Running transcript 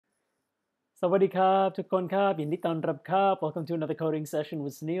สวัสดีครับทุกคนครับยินดีต้อนรับครับ Welcome to another coding session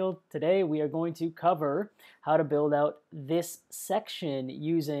with Neil. Today we are going to cover how to build out this section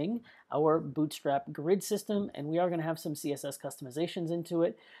using our Bootstrap grid system, and we are going to have some CSS customizations into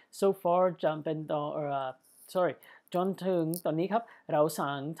it. So far จำเป็นต่อsorry จนถึงตอนนี้ครับเรา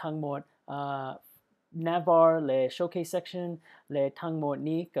สั่งทั้งหมดnavbar และ showcase section และทั้งหมด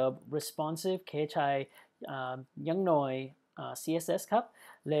นี้กับ responsive แค่ใช้ยังหน่อย CSS ครับ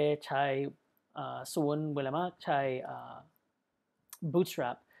และใช้ส่วนเวลามากใช้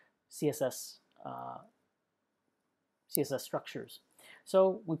Bootstrap CSS CSS structures. So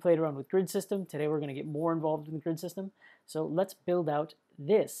we played around with grid system. Today we're going to get more involved in the grid system. So let's build out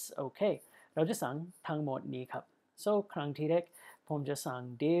this. Okay. เราจะสั่งทั้งหมดนี้ครับ So ครั้งที่แรกผมจะสั่ง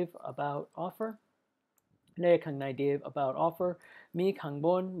div about offer และข้างใน div about offer มีข้างบ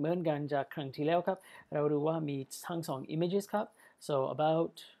นเหมือนกันจากครั้งที่แล้วครับเราดูว่ามีทั้งสอง images ครับ So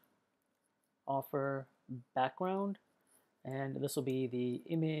about offer background, and this will be the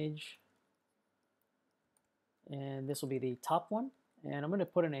image, and this will be the top one, and I'm going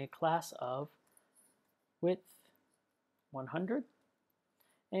to put in a class of width 100,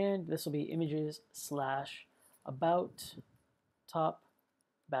 and this will be images slash about top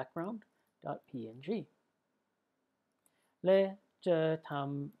background dot png และจะท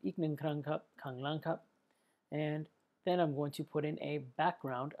ำอีกหนึ่งครั้งครับข้างล่างครับ and then I'm going to put in a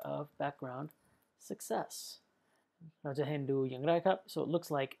background of background success. เราจะเห็นดูอย่างไรครับ so it looks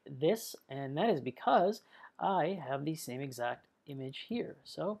like this, and that is because I have the same exact image here.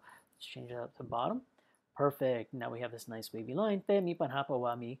 So let's change that up to bottom. Perfect. Now we have this nice wavy line. แต่มีปัญหาเพราะว่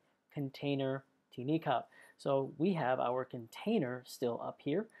ามี container ที่นี่ครับ so we have our container still up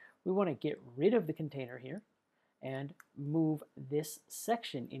here. We want to get rid of the container here and move this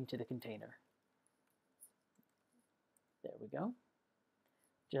section into the container. There we go.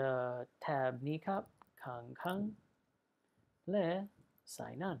 จะ tab นี้ครับข้างและใส่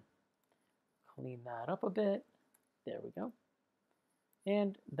นั่น clean that up a bit. There we go.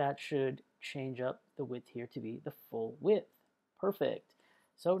 And that should change up the width here to be the full width. Perfect.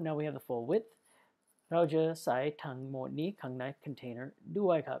 So now we have the full width. เราจะใส่ทั้งหมดนี้ข้างใน container ด้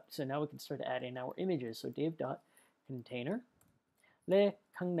วยครับ so now we can start to add in our images. So div dot container และ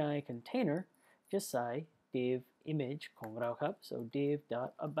ข้างใน container จะใส่ div image ของเราครับ so div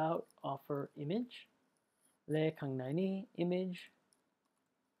dot about offer image และข้างในนี้ image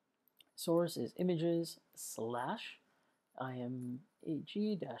source is images slash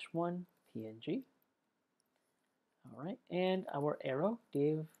imag-1 png. All right, and our arrow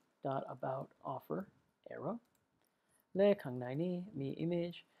div dot about offer arrow และข้างในนี้มี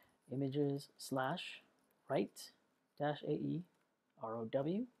image images slash right dash ae row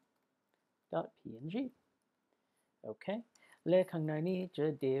dot png. Okay, และข้างในนี้จะ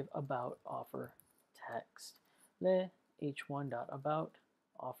div about offer text และ h1 dot about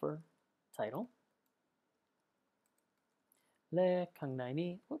offer title และข้างใน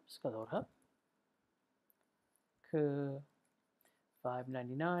นี้ oops ขอโทษครับคือ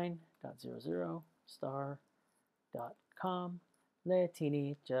 599.00 และทีนี้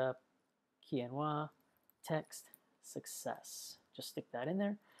จะเขียนว่า text success. Just stick that in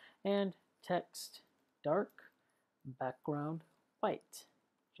there, and text dark background white,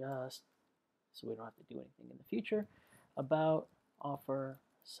 just so we don't have to do anything in the future. About offer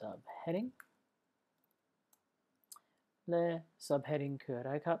subheading และ subheading คืออะไ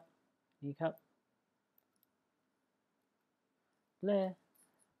รครับนี่ครับและ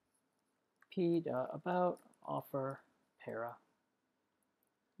p about offer para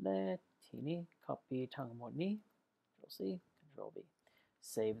และทีนี้ copy ทั้งหมดนี้ Control C Control V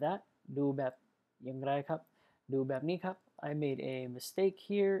save that ดูแบบอย่างไรครับดูแบบนี้ครับ I made a mistake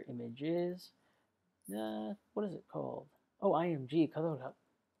here. Images what is it called? Oh, img ขอโทษครับ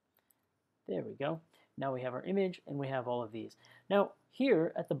there we go. Now we have our image and we have all of these. Now here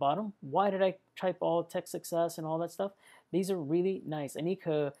at the bottom, why did I type all text success and all that stuff? These are really nice. อันนี้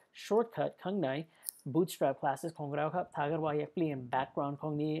คือ shortcut ข้างใน Bootstrap classes ของเราครับถ้าเกิดว่าอยากเปลี่ยน background ขอ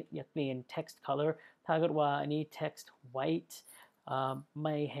งนี้อยากเปลี่ยน text color ถ้าเกิดว่าอันนี้ text white ไ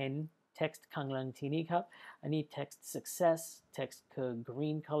ม่เห็น text ข้างหลังที่นี้ครับอันนี้ text success text คือ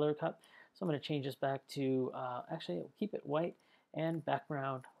green color ครับ so I'm going to change this back to actually we'll keep it white, and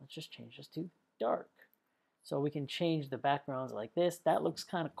background, let's just change this to dark. So we can change the backgrounds like this. That looks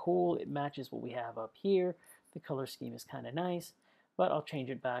kind of cool. It matches what we have up here. The color scheme is kind of nice, but I'll change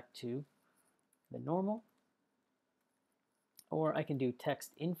it back to the normal. Or I can do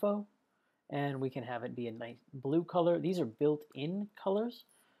text info, and we can have it be a nice blue color. These are built-in colors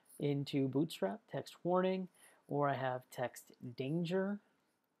into Bootstrap. Text warning, or I have text danger.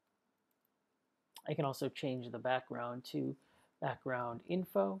 I can also change the background to background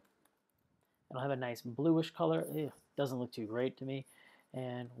info. And I'll have a nice bluish color. Doesn't look too great to me.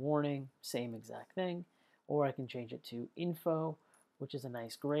 And warning, same exact thing. Or I can change it to info, which is a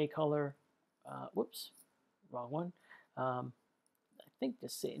nice gray color. Whoops, wrong one. I think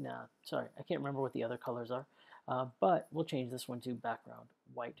sorry, I can't remember what the other colors are. But we'll change this one to background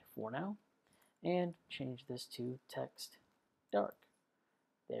white for now. And change this to text dark.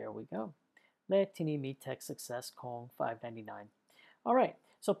 There we go. Letทีนี้มี text success ของ599 alright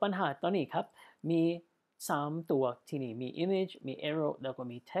so ปัญหาตอนนี้ครับมี3ตัวที่นี่มี image มี arrow แล้วก็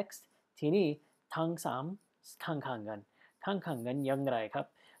มี text ที่นี่ทั้ง3ข้างๆกันข้างๆกันอย่างไรครับ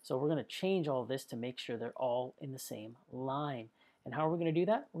so we're going to change all this to make sure they're all in the same line and how are we going to do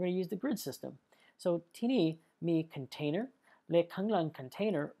that we're going to use the grid system so ที่นี่มี container และข้างหลัง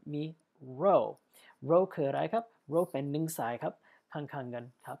container มี row คืออะไรครับ row เป็น1สายครับข้างๆกัน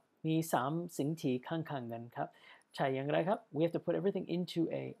ครับมี3สิ่งที่ข้างๆกันครับใช้อย่างไรครับ we have to put everything into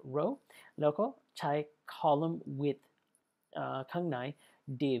a row แล้วก็ใช้ column with ข้างใน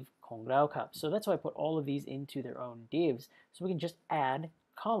div ของเราครับ so that's why I put all of these into their own divs so we can just add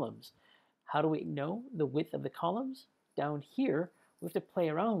columns how do we know the width of the columns down here we have to play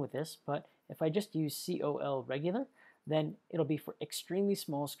around with this but if I just use COL regular then it'll be for extremely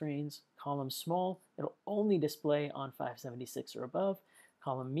small screens column small it'll only display on 576 or above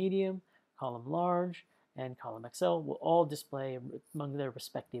column medium, column large, and column XL will all display among their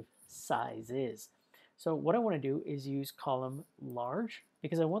respective sizes. So what I want to do is use column large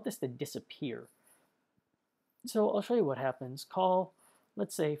because I want this to disappear. So I'll show you what happens. Call,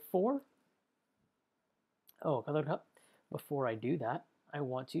 let's say 4. Oh, before I do that, I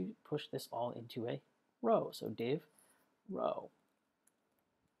want to push this all into a row. So div row.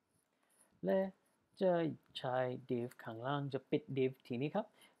 และจะใช้ div ข้างล่างจะปิด div ทีนี้ครับ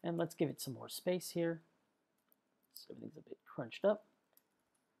and let's give it some more space here so everything's a bit crunched up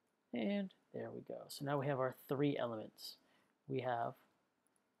and there we go so now we have our 3 elements we have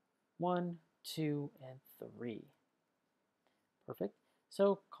 1 2 and 3 perfect so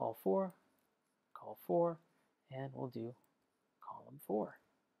call 4 and we'll do column 4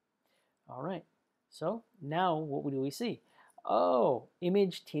 all right so now what do we see oh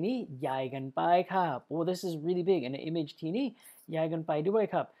image ที่นี่ใหญ่เกินไปครับ well this is really big and the image ที่นี่ใหญ่เกินไปด้วย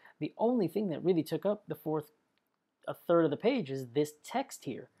ครับ the only thing that really took up a third of the page is this text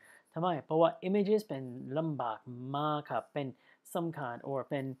here ทำไมเพราะว่า images เป็นลำบากมากครับเป็นสำคัญ or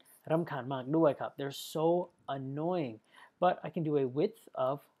เป็นรำคาญมากด้วยครับ they're so annoying but I can do a width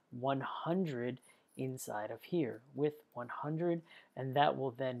of 100 inside of here with 100 and that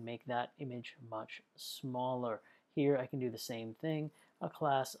will then make that image much smaller here I can do the same thing a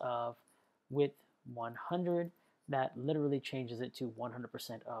class of width 100 that literally changes it to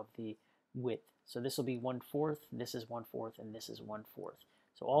 100% of the width so this will be 1/4 this is 1/4 and this is 1/4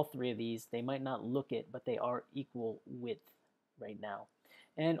 so all 3 of these they might not look it but they are equal width right now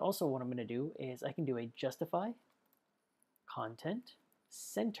and also what I'm going to do is I can do a justify content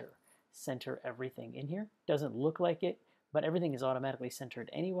center everything in here doesn't look like it but everything is automatically centered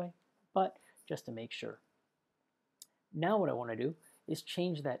anyway but just to make sure now what I want to do is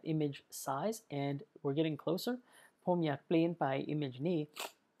change that image size and we're getting closer ผมอยากเปลี่ยนไป image นี้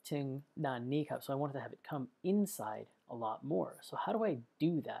ถึงด้านนี้ครับ so I wanted to have it come inside a lot more so how do I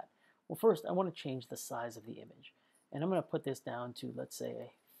do that well first I want to change the size of the image and I'm going to put this down to let's say a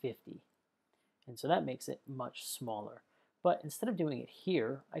 50 and so that makes it much smaller but instead of doing it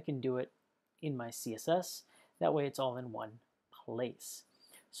here I can do it in my CSS that way it's all in one place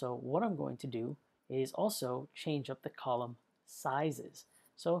so what I'm going to do is also change up the column sizes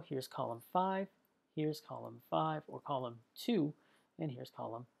so here's column 5 here's column 5 or column 2 and here's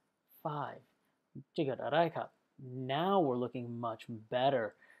column 5 now we're looking much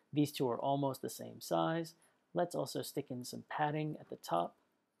better these two are almost the same size let's also stick in some padding at the top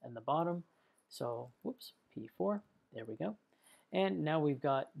and the bottom so whoops P4 there we go and now we've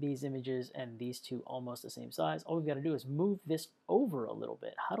got these images and these two almost the same size all we've got to do is move this over a little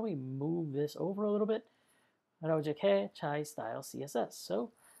bit how do we move this over a little bitเราจะแค่ใช้ style CSS so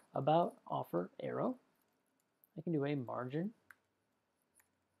about offer arrow I can do a margin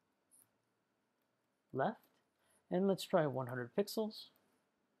left and let's try 100 pixels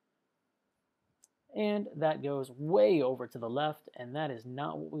and that goes way over to the left and that is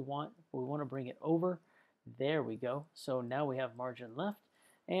not what we want we want to bring it over there we go so now we have margin left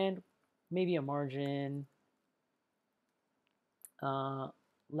and maybe a margin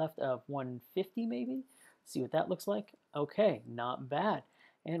left of 150 maybe see what that looks like okay not bad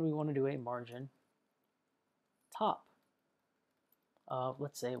and we want to do a margin top of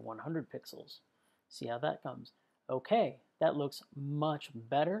let's say 100 pixels See how that comes. Okay, that looks much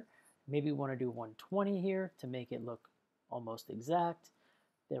better. Maybe we want to do 120 here to make it look almost exact.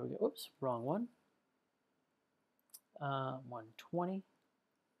 There we go. Oops, wrong one. 120.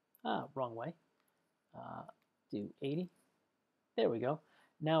 Wrong way. Do 80. There we go.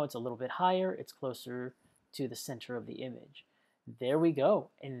 Now it's a little bit higher. It's closer to the center of the image. There we go.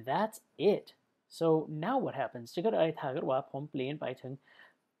 And that's it. So now what happens?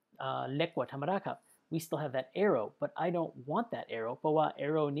 We still have that arrow, but I don't want that arrow. เพราะว่า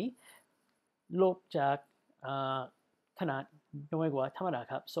arrow นี้ลบจากขนาดน้อยกว่าธรรมดา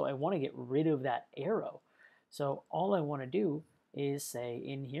ครับ so I want to get rid of that arrow. So all I want to do is say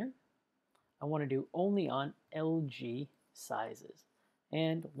in here, I want to do only on LG sizes.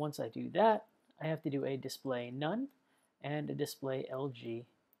 And once I do that, I have to do a display none and a display LG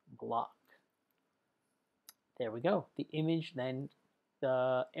block. There we go. The image, then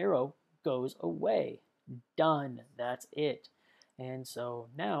the arrow goes away. Done. That's it. And so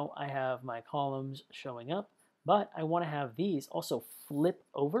now I have my columns showing up, but I want to have these also flip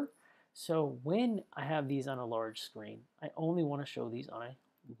over. So when I have these on a large screen, I only want to show these on a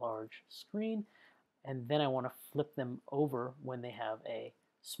large screen, and then I want to flip them over when they have a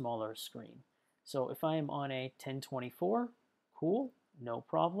smaller screen. So if I'm on a 1024, cool, no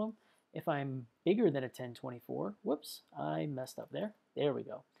problem. If I'm bigger than a 1024, whoops, I messed up there. There we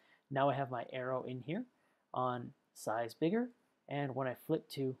go. Now I have my arrow in here on size bigger, and when I flip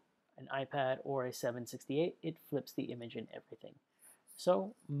to an iPad or a 768, it flips the image and everything.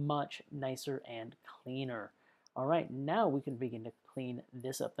 So much nicer and cleaner. All right, now we can begin to clean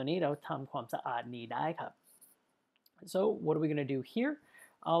this up. ตอนนี้เราทำความสะอาดนี้ได้ครับ. So what are we going to do here?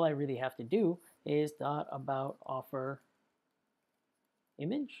 All I really have to do is dot about offer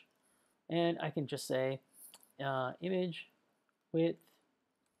image, and I can just say image width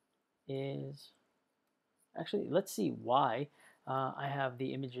is, actually let's see why I have the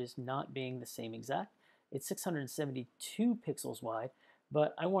images not being the same exact. It's 672 pixels wide, but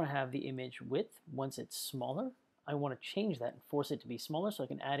I want to have the image width once it's smaller. I want to change that and force it to be smaller, so I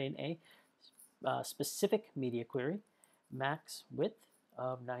can add in a specific media query, max width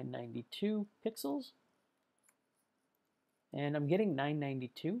of 992 pixels. And I'm getting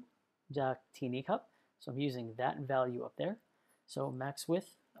 992 จากที่นี้ครับ, so I'm using that value up there. So max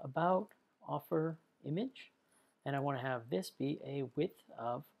width about offer image, and I want to have this be a width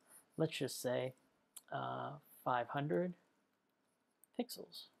of, let's just say 500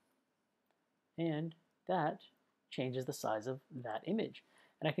 pixels, and that changes the size of that image.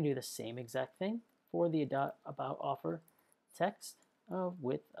 And I can do the same exact thing for the about offer text of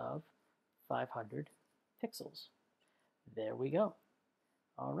width of 500 pixels. There we go.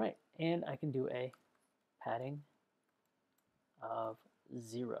 All right, and I can do a padding of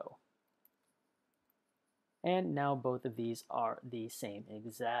 0. And now both of these are the same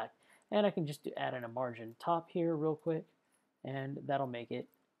exact. And I can just add in a margin top here real quick, and that'll make it,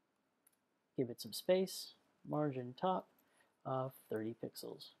 give it some space, margin top of 30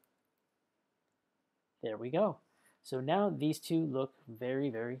 pixels. There we go. So now these two look very,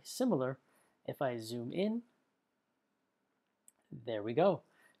 very similar. If I zoom in, there we go.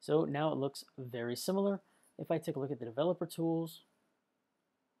 So now it looks very similar. If I take a look at the developer tools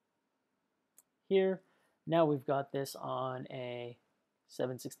here, now we've got this on a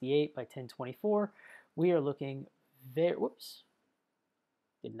 768 by 1024. We are looking very, whoops,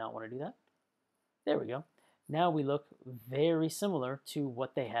 did not want to do that. There we go. Now we look very similar to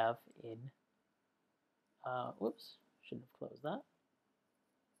what they have in, whoops, shouldn't have closed that.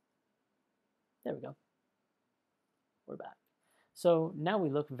 There we go. We're back. So now we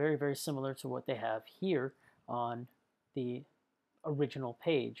look very, very similar to what they have here on the original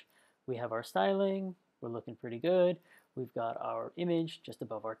page. We have our styling, we're looking pretty good. We've got our image just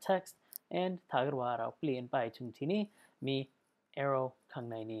above our text, and ถ้าเกิดว่าเราเปลี่ยนไปถึงที่นี้มี arrow ข้าง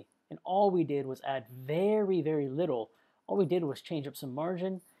ในนี้ and all we did was add very, very little. All we did was change up some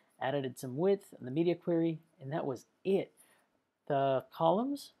margin, added some width in the media query, and that was it. The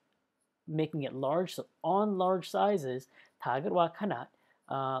columns, making it large, so on large sizes, ถ้าเกิดว่าขนาด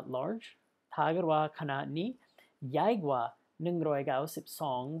large, ถ้าเกิดว่าขนาดนี้ใหญ่กว่า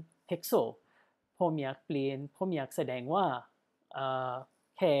192 pixel. ผมอยากเปลี่ยน ผมอยากแสดงว่า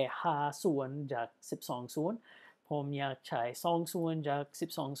แค่5ส่วนจาก12ส่วน ผมอยากใช้2ส่วนจาก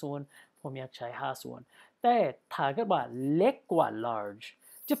12ส่วน ผมอยากใช้5ส่วน แต่ถ้าเกิดว่าเล็กกว่า large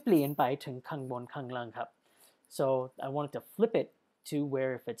จะเปลี่ยนไปถึงข้างบนข้างล่างครับ so I wanted to flip it to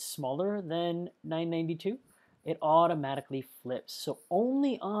where if it's smaller than 992, it automatically flips. So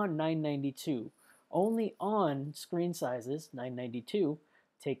only on 992, only on screen sizes 992,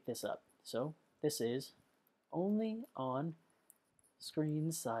 take this up. So this is only on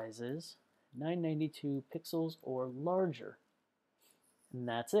screen sizes 992 pixels or larger. And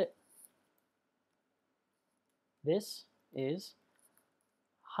that's it. This is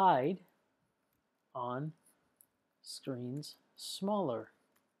hide on screens smaller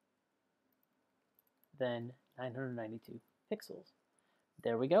than 992 pixels.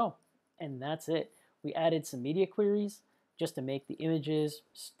 There we go. And that's it. We added some media queries just to make the images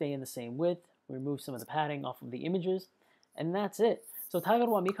stay in the same width. We removed some of the padding off of the images. And that's it. So ถ้าเกิด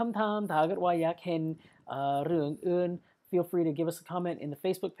ว่ามีคำถามถ้าเกิดว่าอยากเห็นเรื่องอื่น feel free to give us a comment in the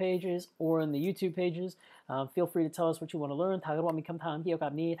Facebook pages or in the YouTube pages. Feel free to tell us what you want to learn. ถ้าเกิดว่ามีคำถามเกี่ยวกั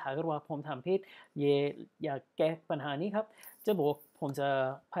บนี้ถ้าเกิดว่าผมทำผิดอยากแก้ปัญหานี้ครับจะบอกผมจะ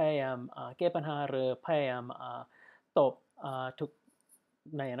พยายามแก้ปัญหาหรือพยายามตอบทุก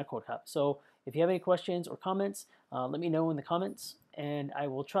ในอนาคตครับ So if you have any questions or comments, let me know in the comments, and I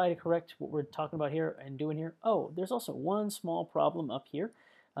will try to correct what we're talking about here and doing here. Oh, there's also one small problem up here.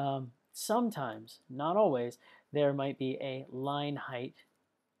 Sometimes, not always, there might be a line height.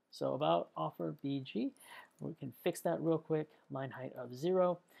 So about offer BG, we can fix that real quick. Line height of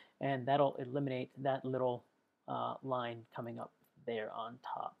 0, and that'll eliminate that little line coming up there on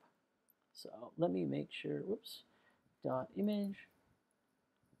top. So let me make sure, whoops, dot image.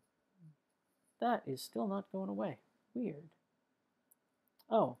 That is still not going away. Weird.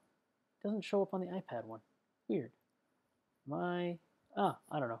 Oh, doesn't show up on the iPad one. Weird. I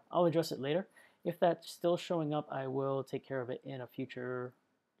don't know. I'll address it later. If that's still showing up, I will take care of it in a future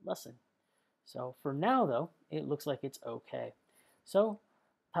lesson. So for now, though, it looks like it's okay. So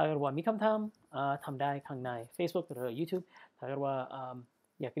ถ้าเกิดว่ามีคำถามทำได้ข้างใน Facebook หรือ YouTube ถ้าเกิดว่า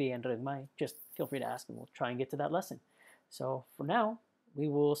อยากเรียนหรือไม่ just feel free to ask and we'll try and get to that lesson. So for now, we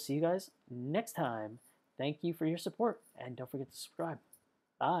will see you guys next time. Thank you for your support and don't forget to subscribe.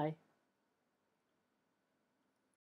 Bye.